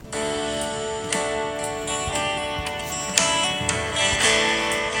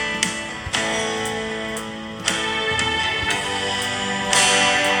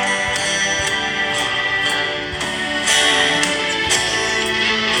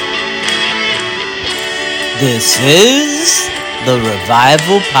This is the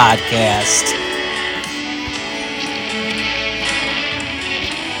Revival Podcast.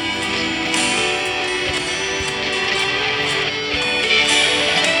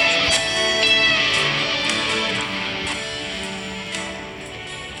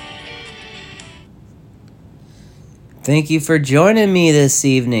 Thank you for joining me this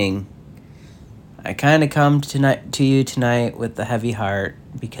evening. I kind of come to you tonight with a heavy heart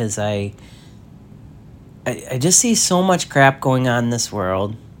because I just see so much crap going on in this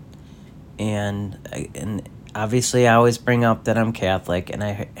world, and obviously I always bring up that I'm Catholic, and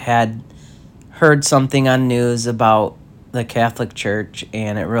I had heard something on news about the Catholic Church,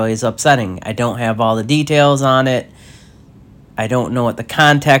 and it really is upsetting. I don't have all the details on it. I don't know what the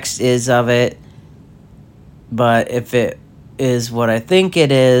context is of it. But if it is what I think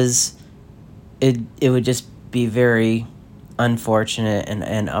it is, it would just be very unfortunate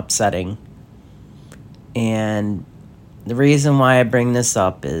and upsetting. And the reason why I bring this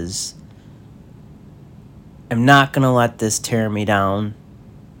up is I'm not going to let this tear me down.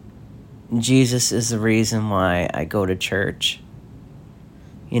 Jesus is the reason why I go to church.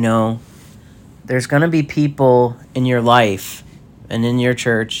 You know, there's going to be people in your life and in your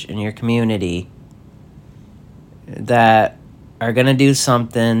church, in your community, that are going to do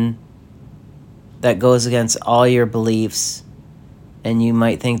something that goes against all your beliefs, and you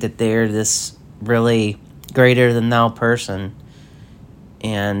might think that they're this really greater than thou person,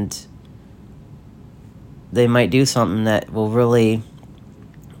 and they might do something that will really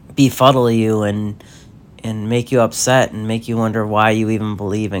befuddle you and make you upset and make you wonder why you even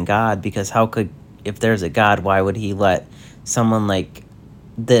believe in God, because if there's a God, why would he let someone like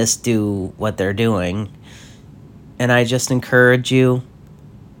this do what they're doing? And I just encourage you,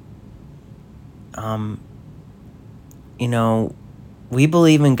 we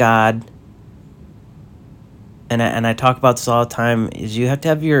believe in God, and I talk about this all the time, is you have to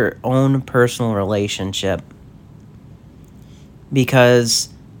have your own personal relationship, because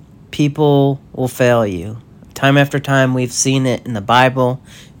people will fail you. Time after time, we've seen it in the Bible,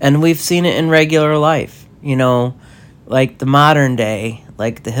 and we've seen it in regular life, like the modern day,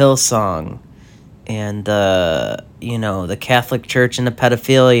 like the Hillsong, and the Catholic Church and the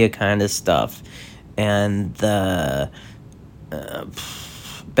pedophilia kind of stuff, and the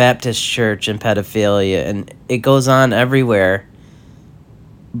Baptist Church and pedophilia, and it goes on everywhere.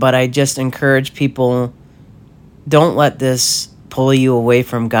 But I just encourage people, don't let this pull you away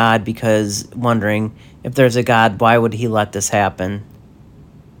from God, because wondering if there's a God, why would he let this happen?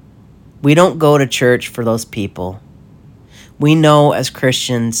 We don't go to church for those people. We know as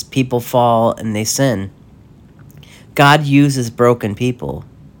Christians, people fall and they sin. God uses broken people.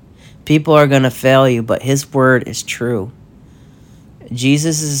 People are going to fail you, but his word is true.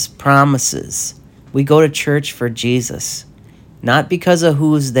 Jesus' promises. We go to church for Jesus, not because of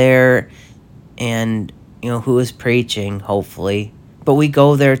who's there and who is preaching, hopefully, but we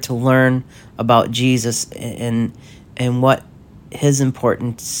go there to learn about Jesus and what his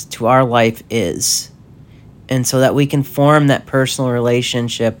importance to our life is. And so that we can form that personal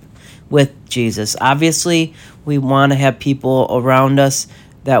relationship with Jesus. Obviously, we want to have people around us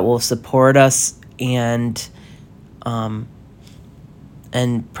that will support us and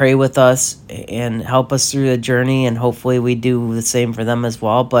pray with us and help us through the journey, and hopefully we do the same for them as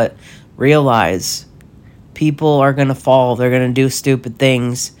well. But realize, people are going to fall. They're going to do stupid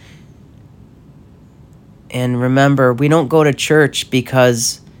things. And remember, we don't go to church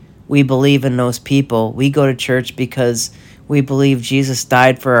because we believe in those people. We go to church because we believe Jesus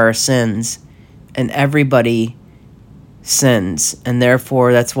died for our sins, and everybody sins, and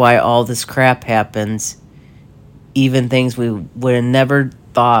therefore that's why all this crap happens, even things we would have never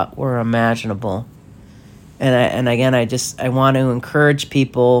thought were imaginable. And again, I want to encourage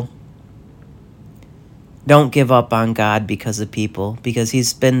people, don't give up on God because of people, because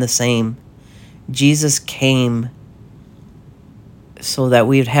he's been the same. Jesus came so that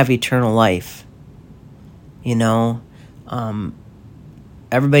we would have eternal life.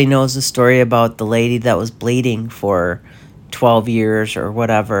 Everybody knows the story about the lady that was bleeding for 12 years or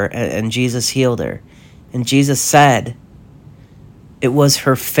whatever, and Jesus healed her. And Jesus said it was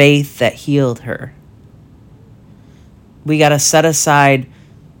her faith that healed her. We got to set aside,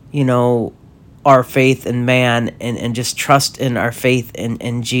 our faith in man and just trust in our faith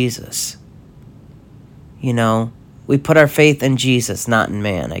in Jesus. We put our faith in Jesus, not in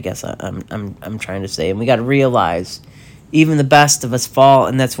man, I guess I'm trying to say. And we got to realize even the best of us fall,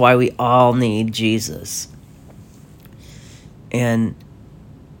 and that's why we all need Jesus. And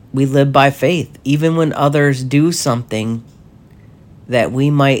we live by faith. Even when others do something that we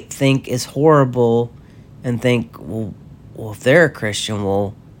might think is horrible, and think, well, if they're a Christian,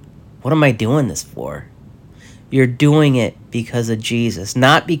 well, what am I doing this for? You're doing it because of Jesus,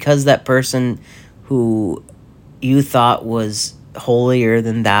 not because that person who you thought was holier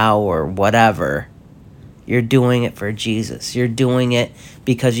than thou or whatever. You're doing it for Jesus. You're doing it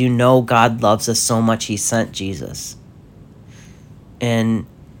because you know God loves us so much he sent Jesus. And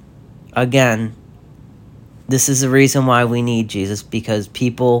again, this is the reason why we need Jesus, because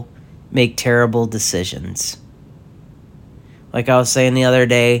people make terrible decisions. Like I was saying the other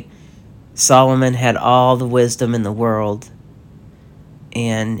day, Solomon had all the wisdom in the world,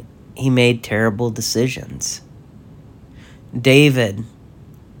 and he made terrible decisions. David,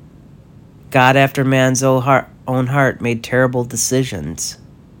 God after man's own heart, made terrible decisions.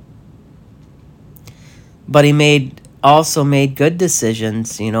 But he also made good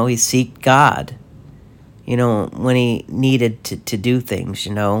decisions. He seeked God, when he needed to do things,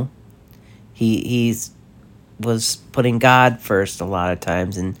 He was putting God first a lot of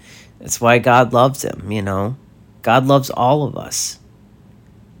times, and that's why God loves him, God loves all of us.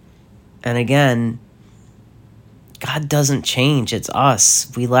 And again, God doesn't change. It's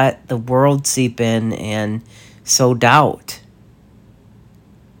us. We let the world seep in and sow doubt.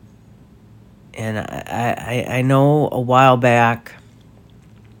 And I know a while back,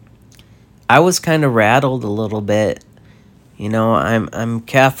 I was kind of rattled a little bit. I'm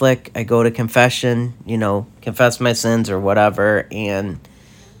Catholic. I go to confession, confess my sins or whatever. And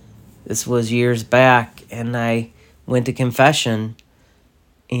this was years back, and I went to confession,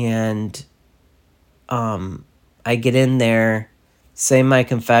 and I get in there, say my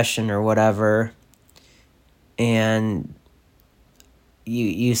confession or whatever, and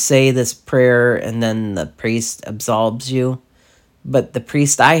you say this prayer, and then the priest absolves you. But the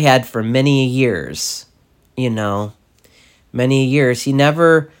priest I had for many years, many years, he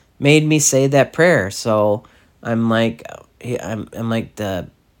never made me say that prayer. So I'm like the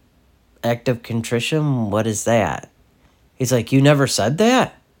act of contrition, what is that? He's like, you never said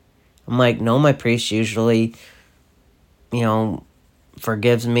that? I'm like, no, my priest usually,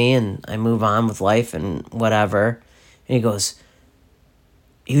 forgives me, and I move on with life and whatever. And he goes,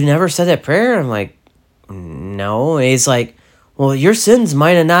 you never said that prayer? I'm like, no. And he's like, well, your sins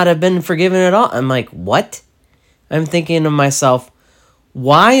might not have been forgiven at all. I'm like, what? I'm thinking to myself,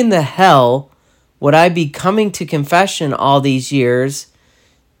 why in the hell would I be coming to confession all these years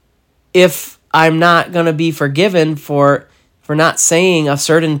if I'm not going to be forgiven for not saying a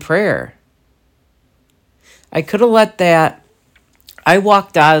certain prayer? I could have let that. I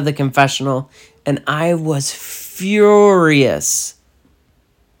walked out of the confessional, and I was furious.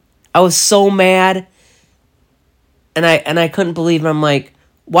 I was so mad, and I couldn't believe it. I'm like,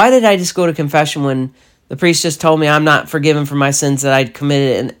 why did I just go to confession when the priest just told me I'm not forgiven for my sins that I'd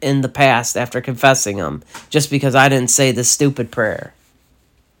committed in the past after confessing them, just because I didn't say this stupid prayer?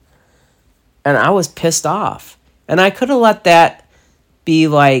 And I was pissed off. And I could have let that be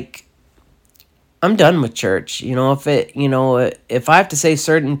like, I'm done with church. If I have to say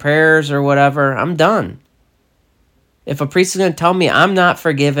certain prayers or whatever, I'm done. If a priest is going to tell me I'm not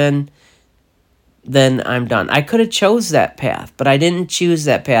forgiven, then I'm done. I could have chose that path, but I didn't choose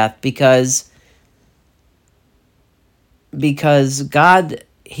that path because God,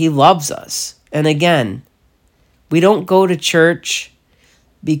 he loves us. And again, we don't go to church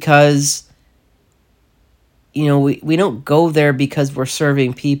because, we don't go there because we're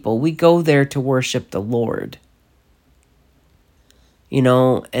serving people. We go there to worship the Lord.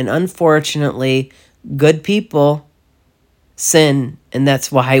 And unfortunately, good people sin, and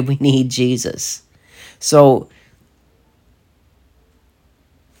that's why we need Jesus. So,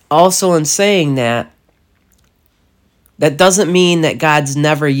 also in saying that doesn't mean that God's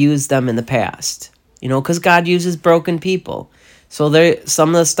never used them in the past. Because God uses broken people. So some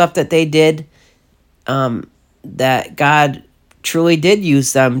of the stuff that they did, that God truly did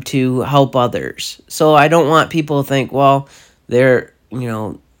use them to help others. So I don't want people to think, well,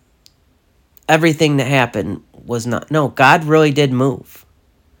 everything that happened was not. No, God really did move.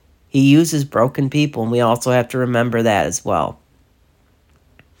 He uses broken people, and we also have to remember that as well.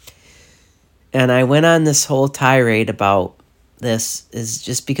 And I went on this whole tirade about this is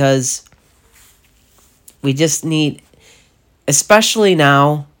just because we just need, especially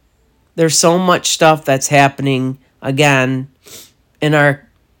now, there's so much stuff that's happening again in our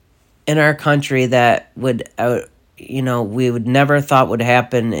country that would we would never thought would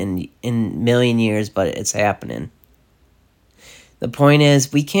happen in a million years, but it's happening. The point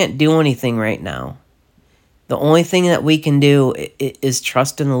is, we can't do anything right now. The only thing that we can do is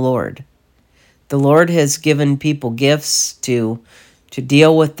trust in the Lord. The Lord has given people gifts to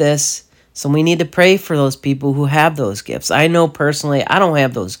deal with this, So we need to pray for those people who have those gifts. I know personally I don't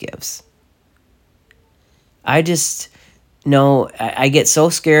have those gifts. I just know I get so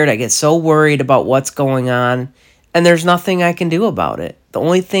scared. I get so worried about what's going on. And there's nothing I can do about it. The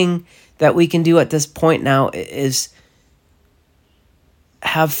only thing that we can do at this point now is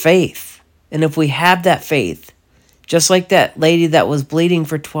have faith. And if we have that faith, just like that lady that was bleeding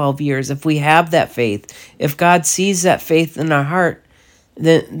for 12 years, if we have that faith, if God sees that faith in our heart,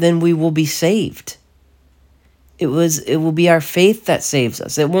 then we will be saved. It will be our faith that saves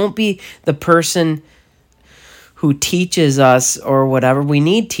us. It won't be the person who teaches us or whatever. We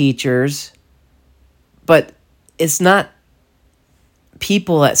need teachers, but it's not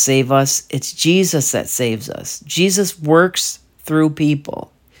people that save us. It's Jesus that saves us. Jesus works through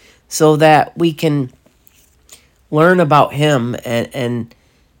people so that we can learn about him and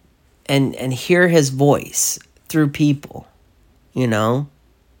hear his voice through people, you know?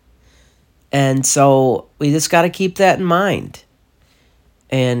 And so we just got to keep that in mind.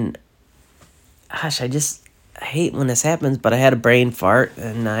 And gosh, I hate when this happens, but I had a brain fart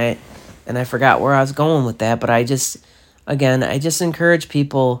and I forgot where I was going with that, but I just encourage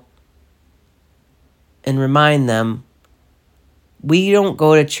people and remind them we don't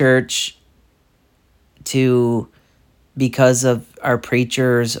go to church because of our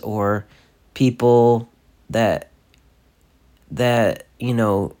preachers or people that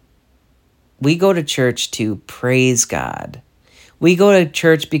we go to church to praise God. We go to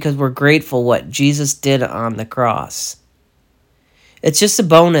church because we're grateful what Jesus did on the cross. It's just a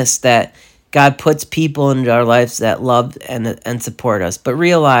bonus that God puts people into our lives that love and support us. But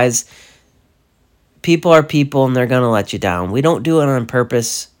realize people are people and they're going to let you down. We don't do it on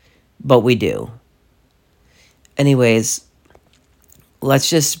purpose, but we do. Anyways, let's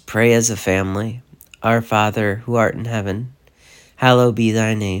just pray as a family. Our Father, who art in heaven, hallowed be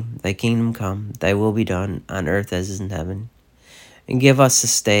thy name. Thy kingdom come, thy will be done on earth as in heaven. And give us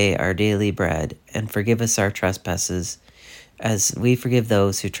this day our daily bread, and forgive us our trespasses, as we forgive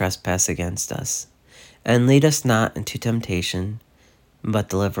those who trespass against us. And lead us not into temptation, but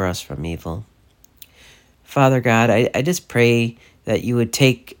deliver us from evil. Father God, I just pray that you would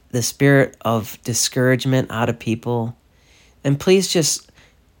take the spirit of discouragement out of people. And please just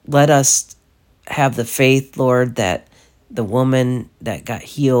let us have the faith, Lord, that the woman that got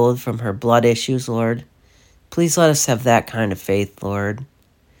healed from her blood issues, Lord, please let us have that kind of faith, Lord.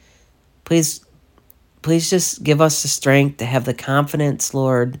 Please just give us the strength to have the confidence,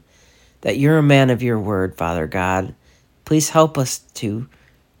 Lord, that you're a man of your word, Father God. Please help us to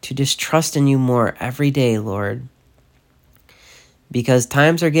just trust in you more every day, Lord. Because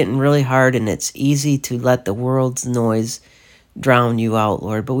times are getting really hard and it's easy to let the world's noise drown you out,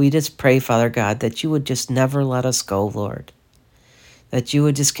 Lord. But we just pray, Father God, that you would just never let us go, Lord. That you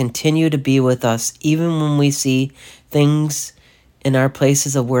would just continue to be with us, even when we see things in our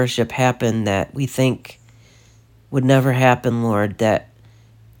places of worship happen that we think would never happen, Lord. That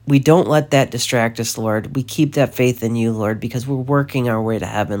we don't let that distract us, Lord. We keep that faith in you, Lord, because we're working our way to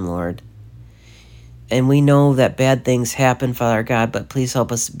heaven, Lord. And we know that bad things happen, Father God, but please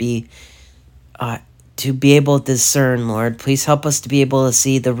help us to be able to discern, Lord. Please help us to be able to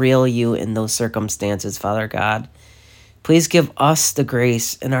see the real you in those circumstances, Father God. Please give us the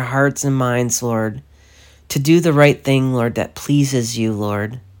grace in our hearts and minds, Lord, to do the right thing, Lord, that pleases you,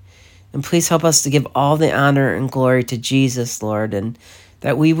 Lord. And please help us to give all the honor and glory to Jesus, Lord, and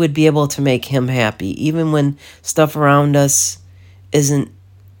that we would be able to make him happy, even when stuff around us isn't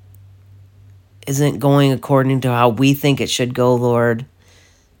going according to how we think it should go, Lord.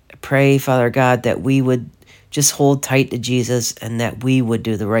 I pray, Father God, that we would just hold tight to Jesus and that we would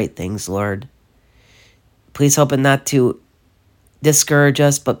do the right things, Lord. Please help it not to discourage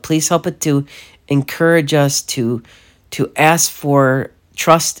us, but please help it to encourage us to ask for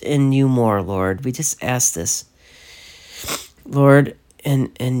trust in you more, Lord. We just ask this, Lord,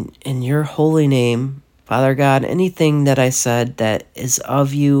 in your holy name, Father God. Anything that I said that is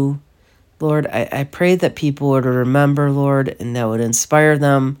of you, Lord, I pray that people would remember, Lord, and that would inspire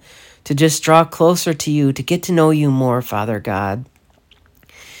them to just draw closer to you, to get to know you more, Father God.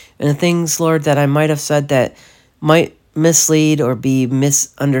 And the things, Lord, that I might have said that might mislead or be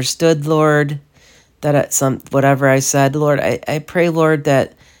misunderstood, Lord, that at whatever I said, Lord, I pray, Lord,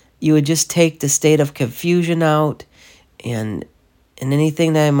 that you would just take the state of confusion out and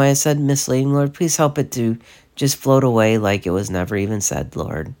anything that I might have said misleading, Lord, please help it to just float away like it was never even said,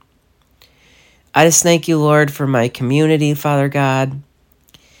 Lord. I just thank you, Lord, for my community, Father God.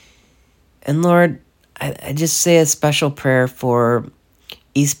 And Lord, I just say a special prayer for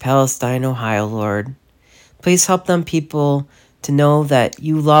East Palestine, Ohio, Lord. Please help them people to know that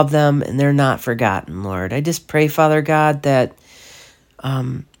you love them and they're not forgotten, Lord. I just pray, Father God, that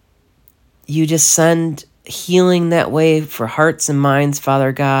you just send healing that way for hearts and minds,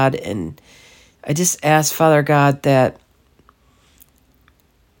 Father God. And I just ask, Father God, that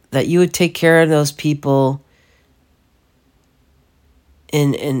you would take care of those people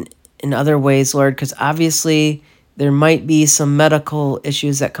in other ways, Lord, because obviously there might be some medical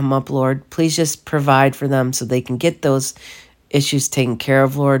issues that come up, Lord. Please just provide for them so they can get those issues taken care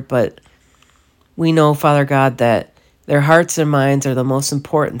of, Lord. But we know, Father God, that their hearts and minds are the most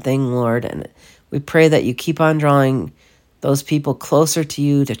important thing, Lord. And we pray that you keep on drawing those people closer to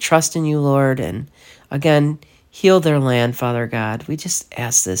you, to trust in you, Lord. And again, heal their land, Father God. We just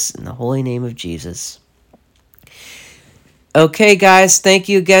ask this in the holy name of Jesus. Okay, guys, thank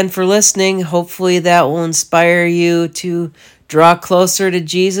you again for listening. Hopefully that will inspire you to draw closer to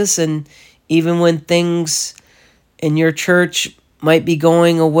Jesus. And even when things in your church might be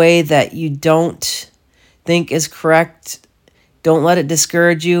going a way that you don't think is correct, don't let it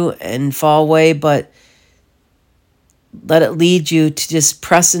discourage you and fall away, but let it lead you to just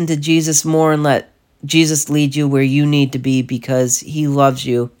press into Jesus more and let Jesus lead you where you need to be, because he loves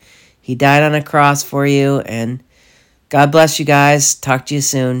you. He died on a cross for you, and God bless you guys. Talk to you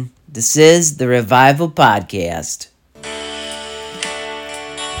soon. This is the Revival Podcast.